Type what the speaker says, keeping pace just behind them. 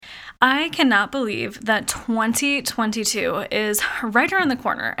I cannot believe that 2022 is right around the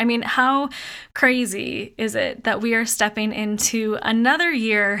corner. I mean, how crazy is it that we are stepping into another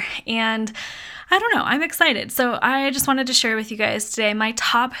year? And I don't know, I'm excited. So I just wanted to share with you guys today my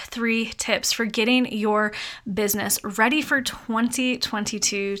top 3 tips for getting your business ready for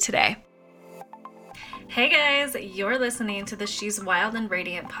 2022 today. Hey guys, you're listening to the She's Wild and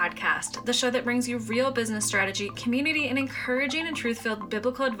Radiant podcast, the show that brings you real business strategy, community, and encouraging and truth-filled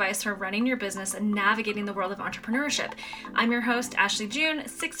biblical advice for running your business and navigating the world of entrepreneurship. I'm your host, Ashley June,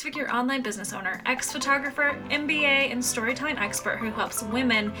 6-figure online business owner, ex-photographer, MBA, and storytelling expert who helps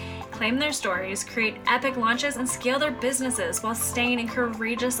women claim their stories, create epic launches, and scale their businesses while staying in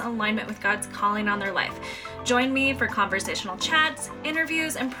courageous alignment with God's calling on their life. Join me for conversational chats,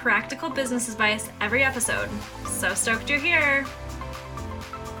 interviews, and practical business advice every episode. So stoked you're here!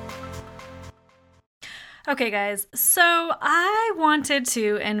 Okay guys, so I wanted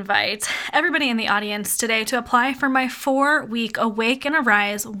to invite everybody in the audience today to apply for my 4-week Awake and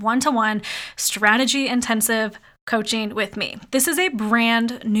Arise one-to-one strategy intensive coaching with me. This is a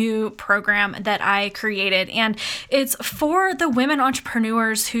brand new program that I created, and it's for the women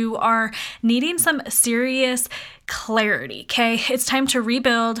entrepreneurs who are needing some serious clarity, okay? It's time to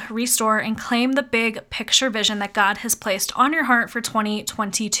rebuild, restore, and claim the big picture vision that God has placed on your heart for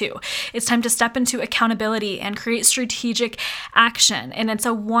 2022. It's time to step into accountability and create strategic action. And it's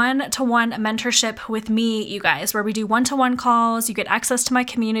a one-to-one mentorship with me, you guys, where we do one-to-one calls. You get access to my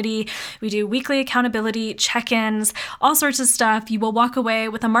community. We do weekly accountability check-ins, all sorts of stuff. You will walk away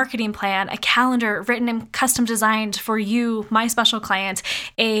with a marketing plan, a calendar written and custom designed for you, my special client,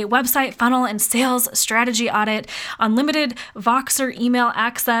 a website funnel and sales strategy audit, unlimited Voxer email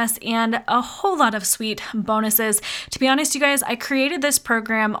access, and a whole lot of sweet bonuses. To be honest, you guys, I created this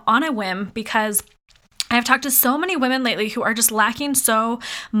program on a whim because I've talked to so many women lately who are just lacking so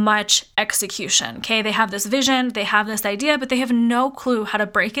much execution, okay? They have this vision, they have this idea, but they have no clue how to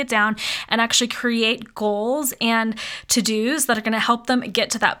break it down and actually create goals and to-dos that are going to help them get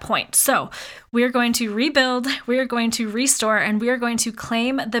to that point. So we are going to rebuild, we are going to restore, and we are going to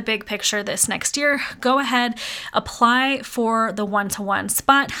claim the big picture this next year. Go ahead, apply for the one-to-one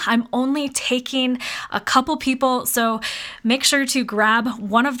spot. I'm only taking a couple people, so make sure to grab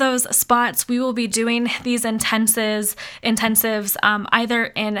one of those spots. We will be doing these intensives either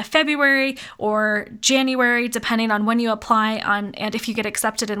in February or January, depending on when you apply and if you get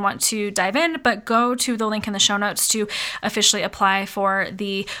accepted and want to dive in, but go to the link in the show notes to officially apply for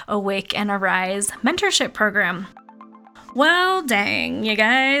the Awake and Arise mentorship program. Well, dang, you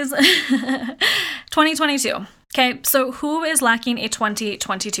guys. 2022. Okay, so who is lacking a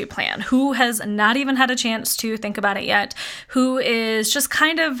 2022 plan? Who has not even had a chance to think about it yet? Who is just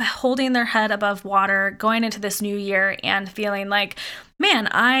kind of holding their head above water going into this new year and feeling like, man,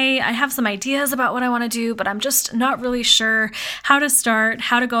 I have some ideas about what I want to do, but I'm just not really sure how to start,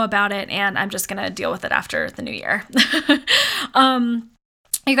 how to go about it, and I'm just going to deal with it after the new year.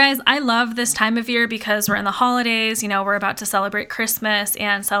 You guys, I love this time of year because we're in the holidays. We're about to celebrate Christmas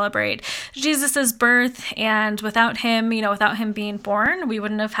and celebrate Jesus's birth. And without him, without him being born, we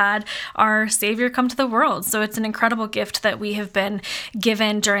wouldn't have had our Savior come to the world. So it's an incredible gift that we have been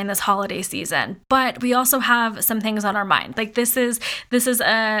given during this holiday season. But we also have some things on our mind. Like this is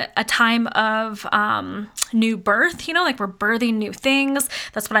a time of new birth, like we're birthing new things.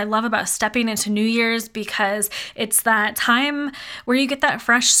 That's what I love about stepping into New Year's, because it's that time where you get that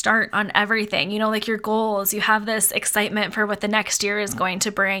fresh start on everything, like your goals. You have this excitement for what the next year is going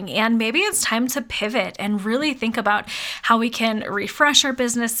to bring. And maybe it's time to pivot and really think about how we can refresh our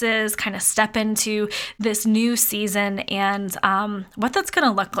businesses, kind of step into this new season and what that's going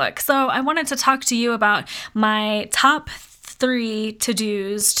to look like. So I wanted to talk to you about my top 3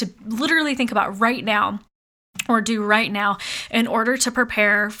 to-dos to literally think about right now, or do right now, in order to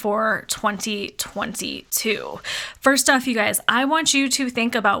prepare for 2022. First off, you guys, I want you to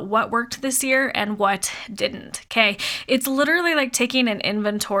think about what worked this year and what didn't, okay? It's literally like taking an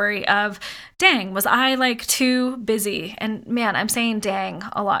inventory of, dang, was I like too busy? And man, I'm saying dang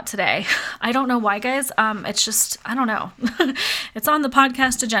a lot today. I don't know why, guys. It's just, I don't know. It's on the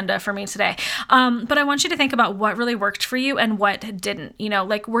podcast agenda for me today. But I want you to think about what really worked for you and what didn't.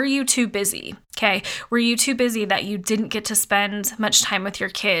 Like, were you too busy? Okay. Were you too busy that you didn't get to spend much time with your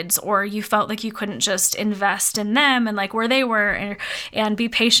kids, or you felt like you couldn't just invest in them and like where they were and be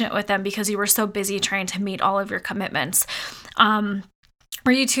patient with them because you were so busy trying to meet all of your commitments?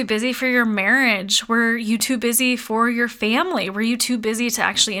 Were you too busy for your marriage? Were you too busy for your family? Were you too busy to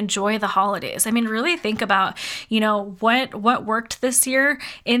actually enjoy the holidays? I mean, really think about, what worked this year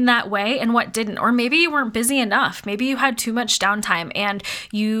in that way and what didn't. Or maybe you weren't busy enough. Maybe you had too much downtime and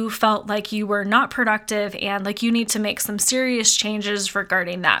you felt like you were not productive and like you need to make some serious changes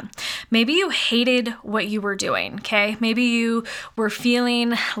regarding that. Maybe you hated what you were doing, okay? Maybe you were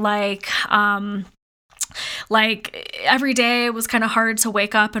feeling like every day was kind of hard to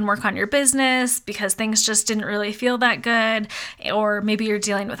wake up and work on your business because things just didn't really feel that good. Or maybe you're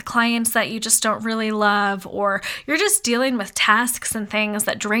dealing with clients that you just don't really love, or you're just dealing with tasks and things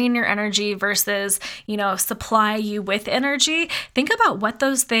that drain your energy versus, supply you with energy. Think about what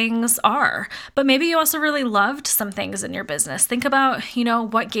those things are. But maybe you also really loved some things in your business. Think about,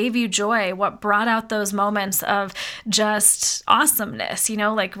 what gave you joy, what brought out those moments of just awesomeness,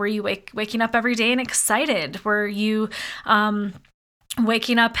 like were you waking up every day and excited? Were you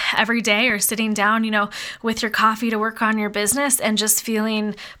waking up every day or sitting down, with your coffee to work on your business and just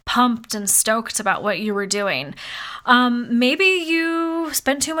feeling pumped and stoked about what you were doing? Maybe you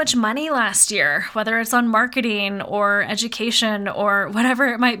spent too much money last year, whether it's on marketing or education or whatever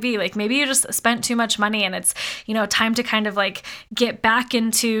it might be. Like maybe you just spent too much money and it's, time to kind of like get back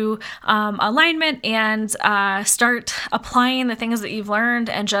into alignment and start applying the things that you've learned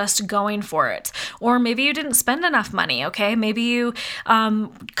and just going for it. Or maybe you didn't spend enough money, okay? Maybe you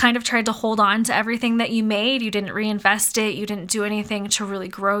kind of tried to hold on to everything that you made. You didn't reinvest it. You didn't do anything to really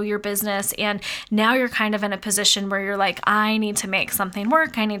grow your business. And now you're kind of in a position where you're like, I need to make something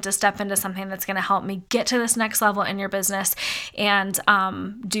work. I need to step into something that's going to help me get to this next level in your business and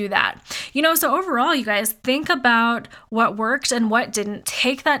do that. So overall, you guys, think about what worked and what didn't.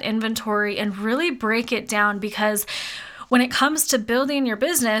 Take that inventory and really break it down, because when it comes to building your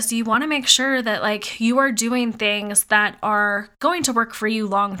business, you want to make sure that like you are doing things that are going to work for you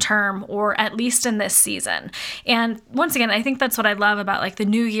long term, or at least in this season. And once again, I think that's what I love about like the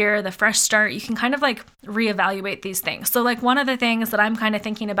new year, the fresh start. You can kind of like reevaluate these things. So like one of the things that I'm kind of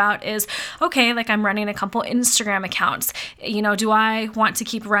thinking about is, okay, like I'm running a couple Instagram accounts. Do I want to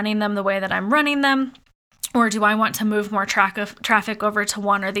keep running them the way that I'm running them? Or do I want to move more traffic over to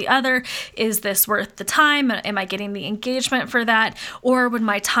one or the other? Is this worth the time? Am I getting the engagement for that? Or would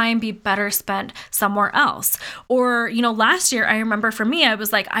my time be better spent somewhere else? Or, last year, I remember for me, I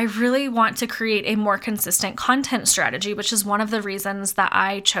was like, I really want to create a more consistent content strategy, which is one of the reasons that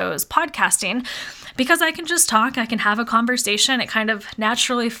I chose podcasting, because I can just talk, I can have a conversation. It kind of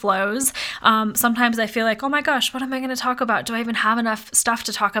naturally flows. Sometimes I feel like, oh my gosh, what am I going to talk about? Do I even have enough stuff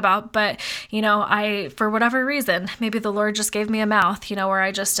to talk about? But, for whatever reason, maybe the Lord just gave me a mouth, where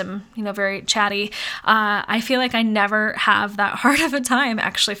I just am, very chatty. I feel like I never have that hard of a time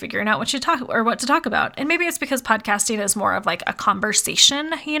actually figuring out what to talk about. And maybe it's because podcasting is more of like a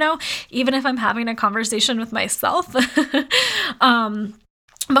conversation, even if I'm having a conversation with myself.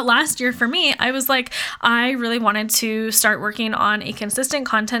 But last year for me, I was like, I really wanted to start working on a consistent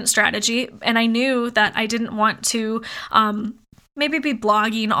content strategy. And I knew that I didn't want to maybe be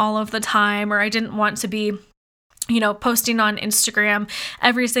blogging all of the time, or I didn't want to be posting on Instagram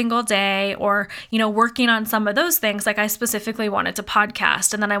every single day, or, working on some of those things. Like I specifically wanted to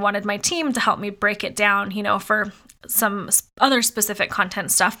podcast, and then I wanted my team to help me break it down, for some other specific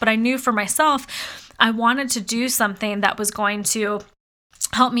content stuff. But I knew for myself, I wanted to do something that was going to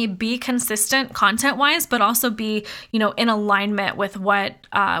help me be consistent content-wise, but also be, in alignment with what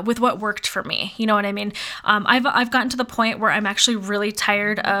worked for me. You know what I mean? I've gotten to the point where I'm actually really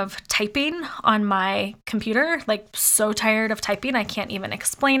tired of typing on my computer, like so tired of typing, I can't even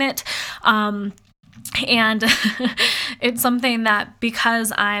explain it. And it's something that,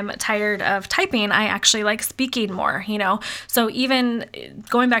 because I'm tired of typing, I actually like speaking more, So even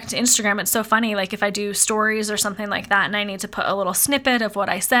going back to Instagram, it's so funny. Like if I do stories or something like that and I need to put a little snippet of what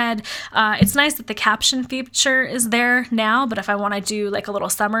I said, it's nice that the caption feature is there now. But if I want to do like a little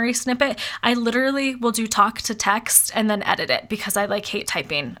summary snippet, I literally will do talk to text and then edit it, because I like hate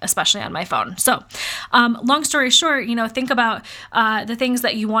typing, especially on my phone. So long story short, think about the things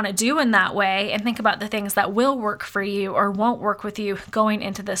that you want to do in that way, and think about the things that will work for you or won't work with you going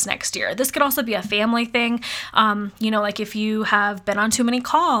into this next year. This could also be a family thing. Like if you have been on too many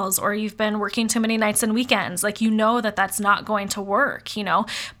calls, or you've been working too many nights and weekends, like, that that's not going to work,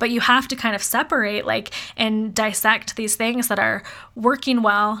 but you have to kind of separate and dissect these things that are working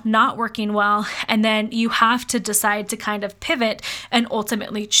well, not working well. And then you have to decide to kind of pivot and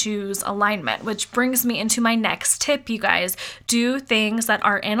ultimately choose alignment, which brings me into my next tip, you guys. Do things that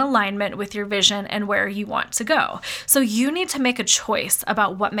are in alignment with your vision and where you want to go. So you need to make a choice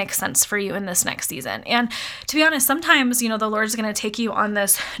about what makes sense for you in this next season. And to be honest, sometimes, the Lord's going to take you on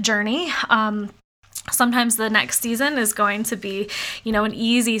this journey. Sometimes the next season is going to be, an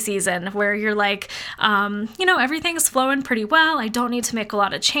easy season where you're like, everything's flowing pretty well. I don't need to make a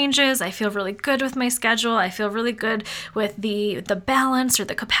lot of changes. I feel really good with my schedule. I feel really good with the balance or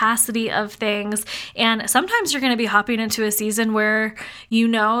the capacity of things. And sometimes you're going to be hopping into a season where you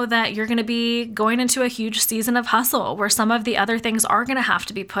know that you're going to be going into a huge season of hustle, where some of the other things are going to have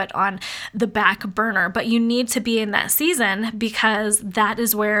to be put on the back burner. But you need to be in that season because that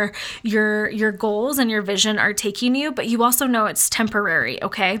is where your goals and your vision are taking you, but you also know it's temporary,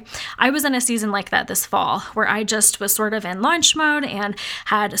 okay? I was in a season like that this fall where I just was sort of in launch mode and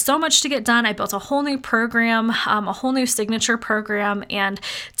had so much to get done. I built a whole new program, a whole new signature program, and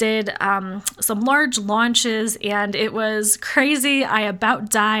did some large launches, and it was crazy. I about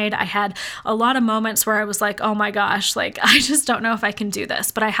died. I had a lot of moments where I was like, oh my gosh, like I just don't know if I can do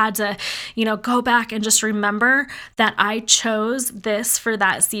this, but I had to, go back and just remember that I chose this for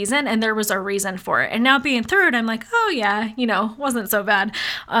that season and there was a reason for it. And now being through it, I'm like, oh yeah, wasn't so bad.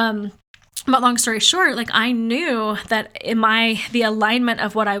 But long story short, like I knew that the alignment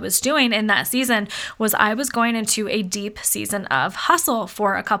of what I was doing in that season was I was going into a deep season of hustle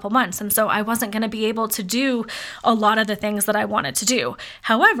for a couple months. And so I wasn't going to be able to do a lot of the things that I wanted to do.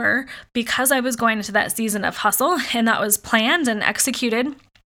 However, because I was going into that season of hustle and that was planned and executed,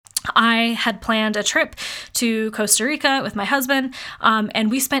 I had planned a trip to Costa Rica with my husband, and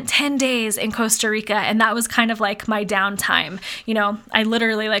we spent 10 days in Costa Rica, and that was kind of like my downtime. I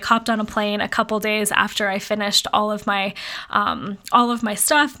literally hopped on a plane a couple days after I finished all of my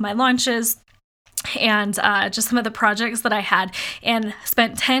stuff, my launches, and just some of the projects that I had, and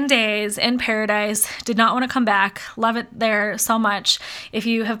spent 10 days in paradise. Did not want to come back. Love it there so much. If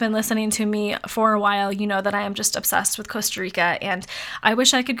you have been listening to me for a while, you know that I am just obsessed with Costa Rica, and I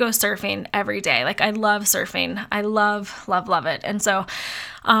wish I could go surfing every day. Like I love surfing. I love, love, love it. And so,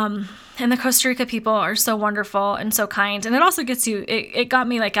 and the Costa Rica people are so wonderful and so kind. And it also gets you, it got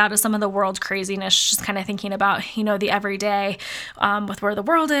me out of some of the world craziness, just kind of thinking about, the everyday, with where the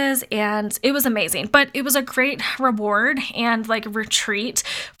world is. And it was amazing, but it was a great reward and retreat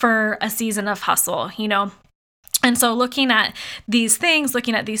for a season of hustle, And so looking at these things,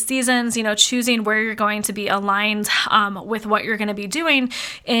 looking at these seasons, choosing where you're going to be aligned with what you're going to be doing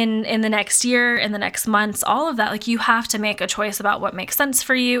in the next year, in the next months, all of that, you have to make a choice about what makes sense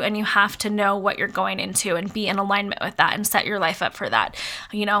for you, and you have to know what you're going into and be in alignment with that and set your life up for that,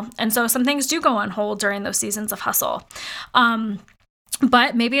 And so some things do go on hold during those seasons of hustle.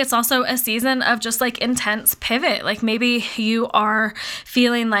 But maybe it's also a season of just intense pivot. Maybe you are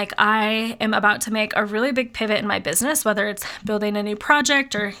feeling like I am about to make a really big pivot in my business, whether it's building a new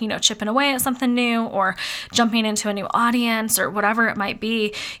project or, chipping away at something new or jumping into a new audience or whatever it might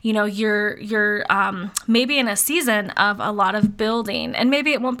be. You're maybe in a season of a lot of building, and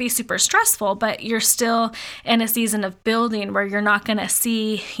maybe it won't be super stressful, but you're still in a season of building where you're not going to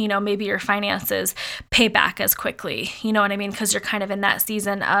see, maybe your finances pay back as quickly. You know what I mean? Because you're kind of in that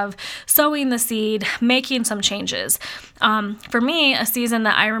season of sowing the seed, making some changes. For me, a season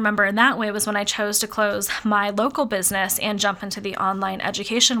that I remember in that way was when I chose to close my local business and jump into the online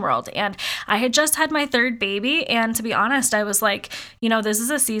education world. And I had just had my third baby. And to be honest, I was like, this is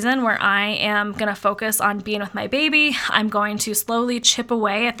a season where I am going to focus on being with my baby. I'm going to slowly chip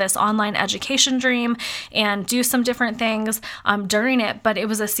away at this online education dream and do some different things during it. But it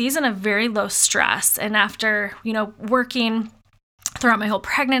was a season of very low stress. And after, working throughout my whole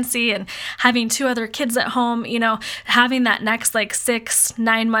pregnancy and having 2 other kids at home, having that next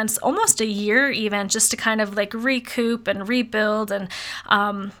 6-9 months, almost a year even, just to kind of recoup and rebuild and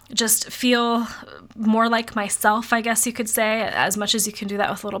just feel more like myself, I guess you could say, as much as you can do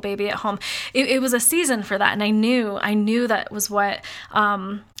that with a little baby at home. It was a season for that. And I knew that was what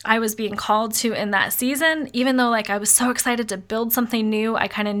I was being called to in that season. Even though I was so excited to build something new, I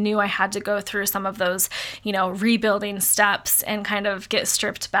kind of knew I had to go through some of those, rebuilding steps and kind of get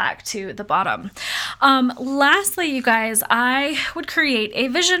stripped back to the bottom. Lastly, you guys, I would create a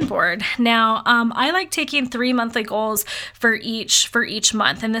vision board. Now, I like taking 3 monthly goals for each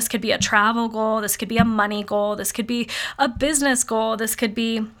month. And this could be a travel goal. This could be a money goal. This could be a business goal. This could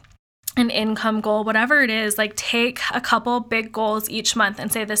be an income goal, whatever it is, like take a couple big goals each month and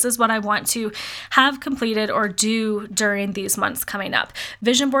say, this is what I want to have completed or do during these months coming up.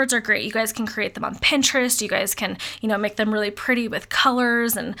 Vision boards are great. You guys can create them on Pinterest. You guys can, make them really pretty with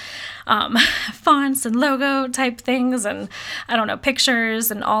colors and fonts and logo type things and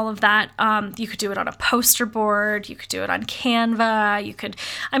pictures and all of that. You could do it on a poster board. You could do it on Canva. You could,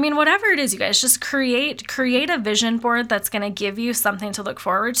 whatever it is, you guys just create a vision board that's going to give you something to look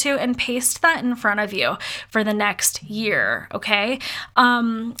forward to and paste that in front of you for the next year, okay?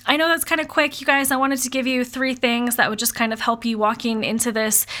 I know that's kind of quick, you guys. I wanted to give you 3 things that would just kind of help you walking into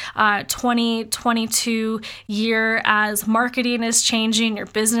this 2022 year as marketing is changing, your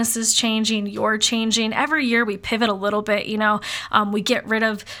business is changing, you're changing. Every year we pivot a little bit, we get rid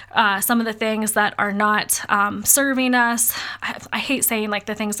of some of the things that are not serving us. I hate saying like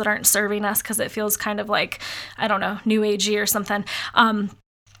the things that aren't serving us because it feels kind of like, new agey or something.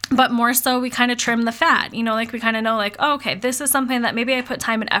 But more so, we kind of trim the fat, we kind of know like, oh, okay, this is something that maybe I put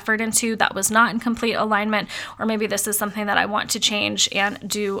time and effort into that was not in complete alignment, or maybe this is something that I want to change and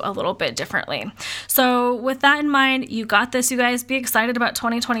do a little bit differently. So with that in mind, you got this, you guys. Be excited about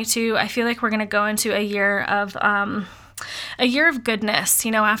 2022. I feel like we're going to go into a year of goodness,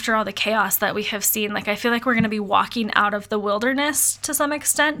 after all the chaos that we have seen. Like, I feel like we're going to be walking out of the wilderness to some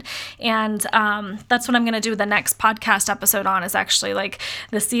extent. And that's what I'm going to do the next podcast episode on, is actually like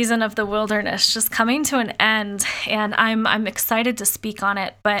the season of the wilderness just coming to an end. And I'm excited to speak on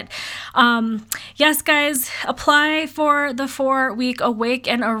it. But yes, guys, apply for the 4-week Awake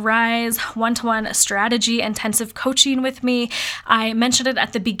and Arise one-to-one strategy intensive coaching with me. I mentioned it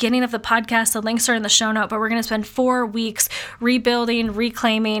at the beginning of the podcast. The links are in the show note, but we're going to spend 4 weeks rebuilding,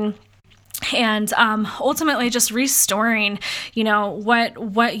 reclaiming, and ultimately just restoring,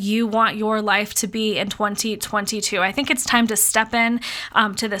 what you want your life to be in 2022. I think it's time to step in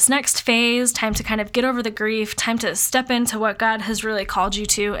to this next phase, time to kind of get over the grief, time to step into what God has really called you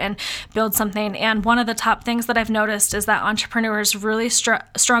to and build something. And one of the top things that I've noticed is that entrepreneurs really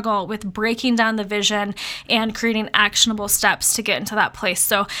struggle with breaking down the vision and creating actionable steps to get into that place.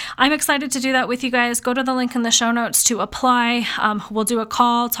 So I'm excited to do that with you guys. Go to the link in the show notes to apply. We'll do a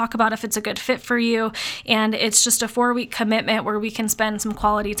call, talk about if it's a good fit for you, and it's just a 4-week commitment where we can spend some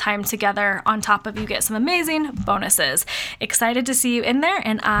quality time together. On top of, you get some amazing bonuses. Excited to see you in there,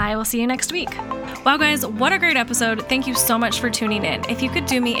 and I will see you next week. Wow, guys, what a great episode. Thank you so much for tuning in. If you could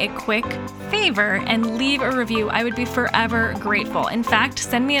do me a quick favor and leave a review, I would be forever grateful. In fact,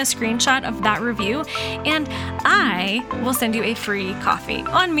 send me a screenshot of that review and I will send you a free coffee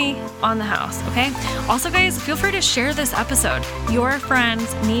on me, on the house, okay? Also, guys, feel free to share this episode. Your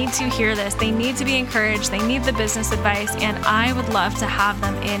friends need to hear this. They need to be encouraged. They need the business advice, and I would love to have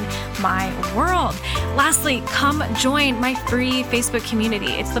them in my world. Lastly, come join my free Facebook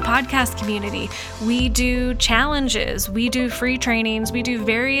community. It's the podcast community. We do challenges, we do free trainings, we do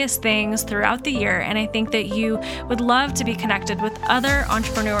various things throughout the year, and I think that you would love to be connected with other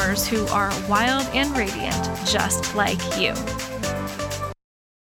entrepreneurs who are wild and radiant, just like you.